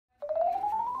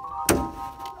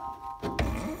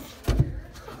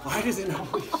Why does it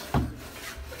always?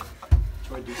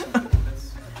 Try to do something like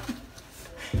this.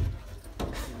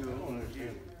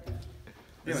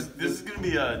 This is gonna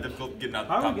be difficult getting out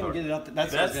the How top are we door. gonna get it out?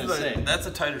 That's what I was gonna say. That's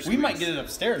a tighter squeeze. We might get it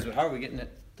upstairs, but how are we getting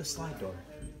it? The slide door.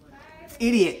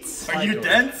 Idiots. Are you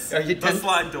dense? Are you the dense?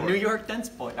 slide door. New York dense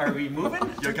boy. Are we moving?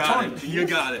 You got it. You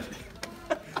got it.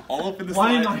 All up in the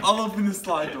Why slide. am I- All up in the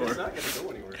slide door. It's not gonna go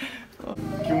anywhere.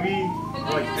 Can we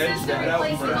like edge that out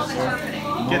for us?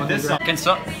 Get this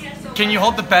up. Can you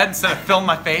hold the bed instead of film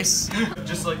my face?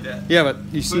 Just like that. Yeah, but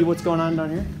you see what's going on down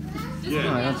here?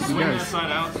 Yeah. I don't think Swing he that does.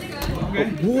 side out. Okay.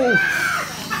 Whoa.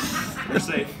 We're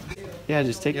safe. Yeah,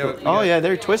 just take the. Oh yeah,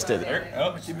 they're twisted. There.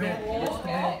 Oh,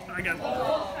 I got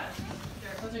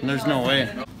it. There's no way.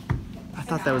 I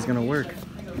thought that was gonna work.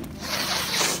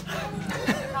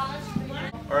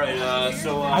 All right.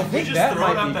 So I we think just that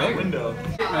throw it might out be that bigger. window.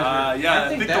 Yeah. I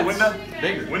think the that's window.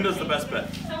 bigger. Window's the best bet.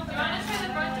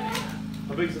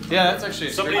 How big is it? Yeah, that's actually.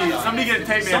 Somebody get a tape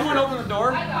measure. Someone open the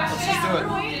door. Let's just do it.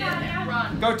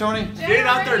 Go, Tony. Get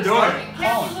out their door. Look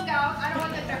out, I don't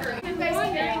want that to hurt. You guys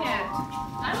carrying it.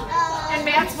 And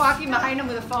Matt's walking behind him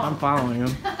with a phone. I'm following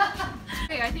him.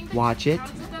 Hey, I think Watch it.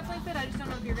 stuff like that. I just don't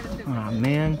know if you're gonna fit. Oh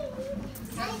man.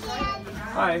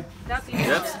 Hi. That's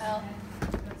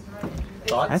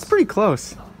That's pretty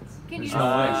close. Can you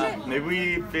Maybe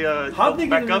we How'd they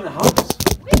back get up. in the house?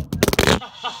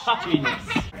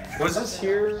 Genius. Was this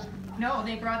here? No,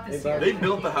 they brought this here. They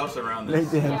built the house around They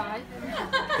this. did.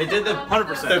 They did the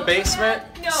 100%. the basement,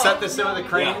 set this in with a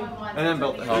crane, and then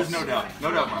built the house. There's no doubt.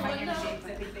 No doubt, Mama.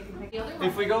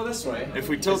 If we go this way, If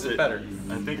we tilt is it it, better?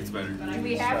 I think it's better.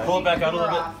 We have Pull it back out a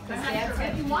little bit. because Dad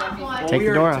said you want one. Take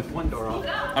the door off. One door off.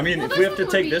 I mean, if we have to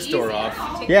take this door off,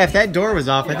 Yeah, if that door was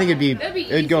off, I think That'd be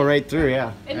it'd go right through.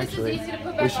 Yeah. And this is easy to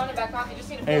put back on and back off. You just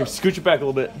need to pull hey, it. scooch it back a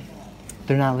little bit.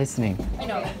 They're not listening. I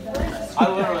know. I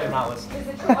literally am not listening.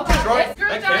 Okay,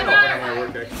 That can opener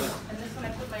work actually.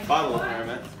 Bottle opener, I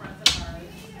meant.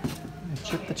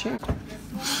 Chip the chair.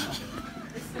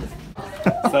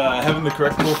 It's, having the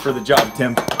correct tool for the job,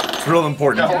 Tim. It's real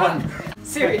important.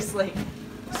 Seriously.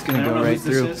 It's gonna go right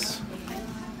through.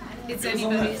 It's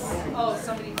anybody's. Oh,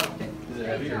 somebody hooked it. Is it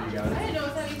heavy or you got it?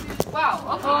 Wow.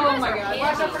 Okay. Oh my God.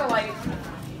 Watch out for the light.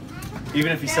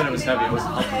 Even if you said it was heavy, it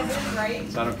wasn't helping. Right?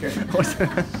 So I don't care.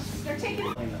 They're taking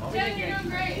it.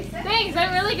 Thanks.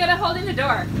 I'm really good at holding the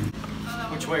door.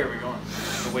 Which way are we going?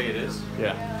 The way it is?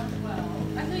 Yeah.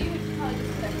 I thought you would probably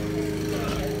just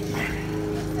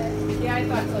Yeah, I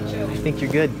thought so too. I think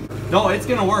you're good. No, it's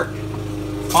gonna work.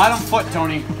 Bottom foot,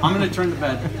 Tony. I'm gonna turn the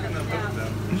bed.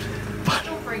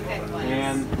 Don't break that glass.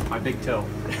 And my big toe.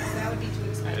 That would be too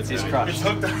expensive. It's It's crushed.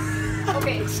 hooked.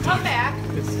 Okay, come back.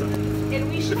 And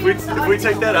we should If we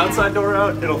take that outside door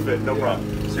out, it'll fit, no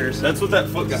problem. Seriously. That's what that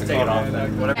foot got Take it caught off.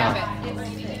 on. Whatever.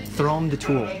 have Throw him the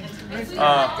tool.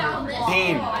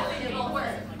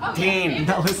 Dean.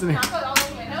 Not listening.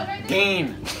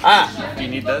 Dean. Ah. Do you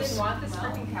need this? want this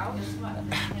freaking couch?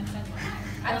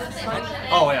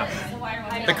 Oh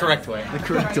yeah. The correct way. The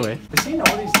correct way. Does he know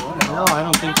what he's doing? No, I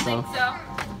don't think so. so.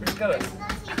 He's got a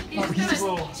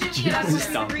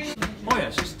Oh yeah,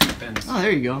 it's just two pins. Oh,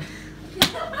 there you go.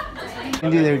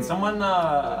 And do their Someone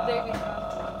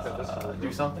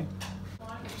do something.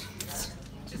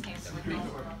 Just hands it with me. Oh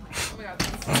my God.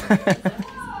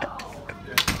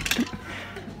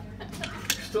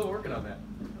 still working on that.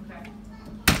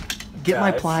 Get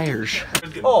my pliers.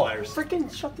 Oh,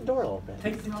 freaking shut the door a little bit.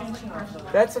 Take the tension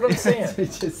off. That's what I'm saying.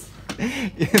 It's just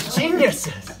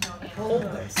Geniuses. Hold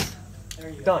this.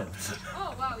 Done.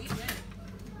 Oh wow, you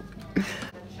win.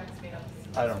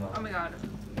 I don't know. Oh my God.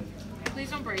 Please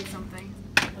don't break something.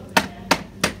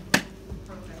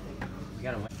 You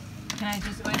gotta wait. Can I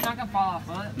just? It's not gonna fall off,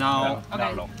 will it? no.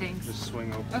 Okay. Thanks. Just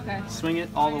swing over. Okay. Swing it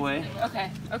all the way. Okay.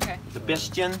 Okay. The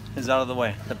bastion is out of the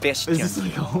way. The bastion. Is this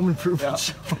like a home improvement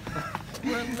show?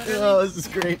 We're literally. Oh, this is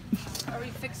great. Are we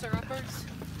fixer-uppers?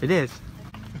 It is.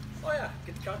 Oh yeah,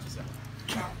 get the couches out.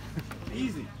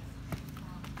 Easy.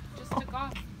 Just took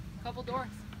off a couple doors.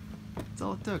 That's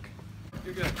all it took.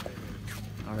 You're good.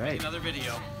 All right. Another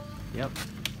video. Yep.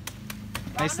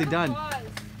 Nicely done.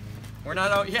 We're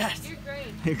not out yet. You're great.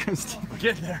 Here comes Steve. We're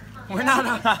getting there. We're not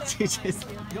on. DJ's,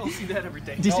 You'll see that every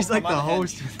day. DJ's like the come on,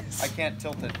 host. I can't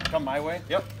tilt it. Come my way.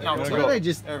 Yep. No, There what we did go. I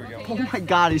just? There we go. Oh my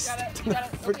God! He's You got stepped in the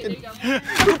it. Okay, there you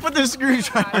freaking. go. Who put the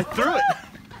screwdriver? I threw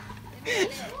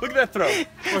it. Look at that throw.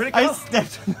 Where'd it go? I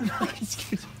stepped in the fucking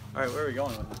screwdriver. All right, where are we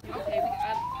going with it? Okay.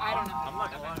 I don't know. I'm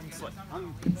not gonna lie, I'm sweating.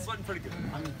 I'm sweating pretty good.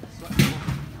 I'm sweating.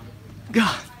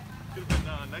 God. Could have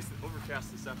been nice and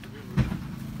overcast this afternoon. It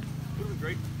would have been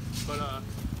great, but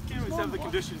can't always have the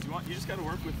conditions you want. You just gotta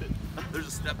work with it. There's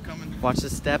a step coming. Watch the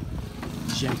step.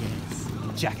 Jackass.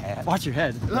 Jackass. Watch your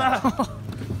head. All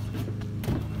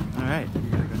right. You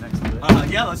gotta go next to it.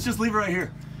 Yeah, let's just leave it right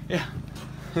here. Yeah.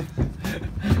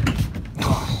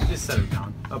 Just set it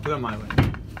down. I'll put it on my way.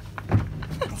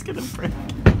 Let's get a break.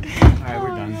 Alright, we're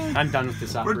done. I'm done with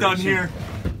this operation. We're done here.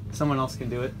 Someone else can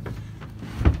do it.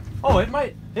 Oh, it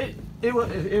might. It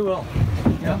will.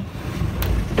 Yeah.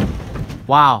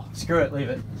 Wow. Screw it. Leave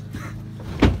it.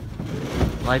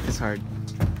 Life is hard.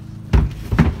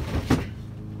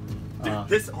 Dude,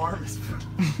 this arm is.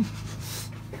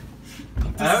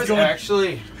 That was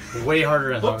actually way harder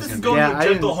than I thought Hope it this was is going going to to be.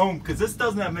 a gentle home because this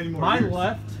doesn't have many more My years.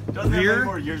 left Doesn't have rear- many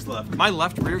more years left. My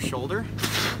left rear shoulder.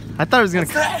 I thought it was gonna.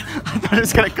 I thought it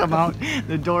was gonna come out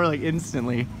the door like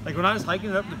instantly. Like when I was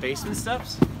hiking up the basement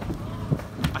steps,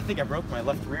 I think I broke my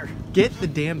left rear. Get the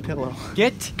damn pillow.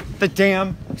 Get the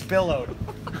damn pillow.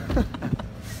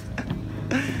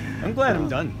 I'm glad I'm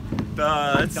done.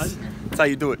 That's how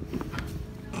you do it.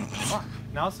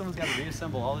 Now someone's got to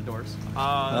reassemble all the doors.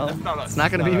 That's not us. It's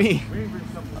not gonna be me.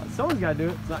 Someone's got to do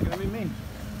it. It's not going to be me.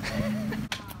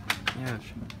 Yeah.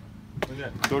 Look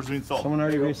at that. Doors being sold. Someone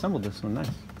already reassembled this one. Nice.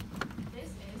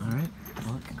 All right.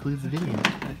 Well, it concludes the video.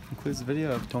 That concludes the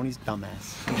video of Tony's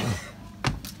dumbass.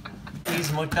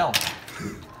 Ease Motel.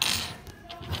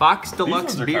 Fox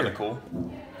Deluxe beer. Cool.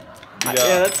 Yeah,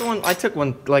 that's the one. I took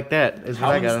one like that. Is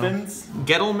what I got. Hallenstens.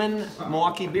 Gettleman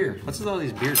Milwaukee beer. What's with all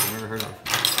these beers I've never heard of?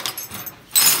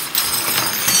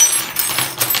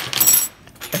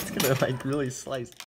 That's gonna like really slice.